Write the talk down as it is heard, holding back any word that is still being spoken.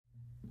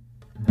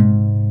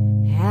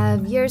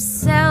Have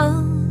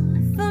yourself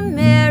a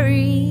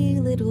merry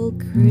little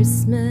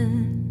Christmas.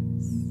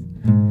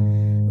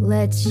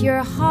 Let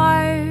your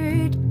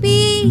heart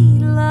be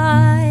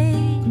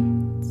light.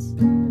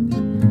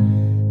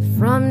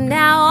 From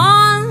now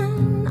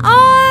on,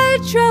 our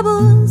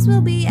troubles will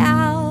be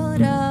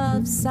out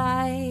of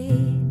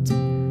sight.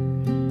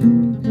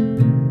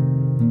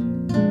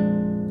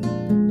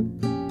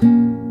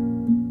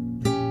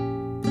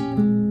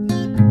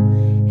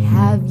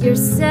 Have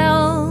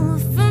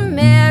yourself a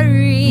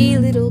merry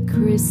little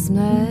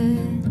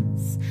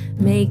Christmas.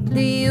 Make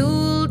the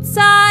Yuletide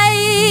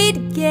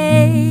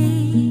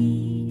gay.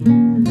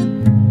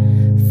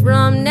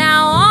 From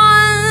now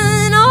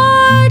on,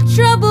 our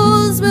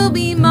troubles will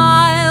be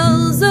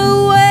miles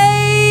away.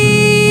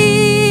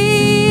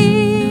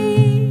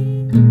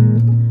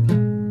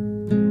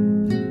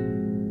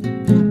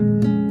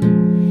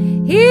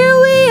 Here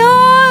we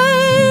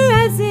are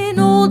as in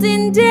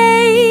olden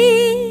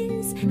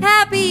days,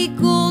 happy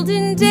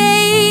golden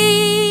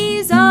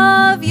days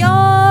of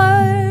yore.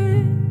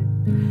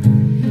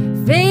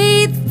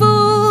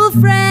 Faithful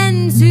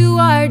friends who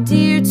are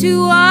dear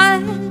to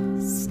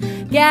us,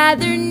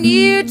 gather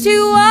near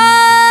to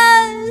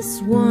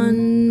us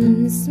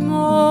once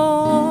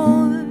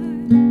more.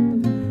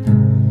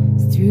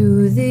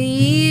 Through the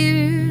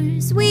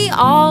years we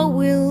all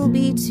will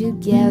be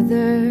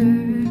together,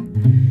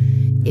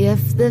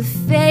 if the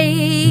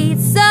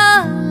fates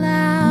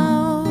allow.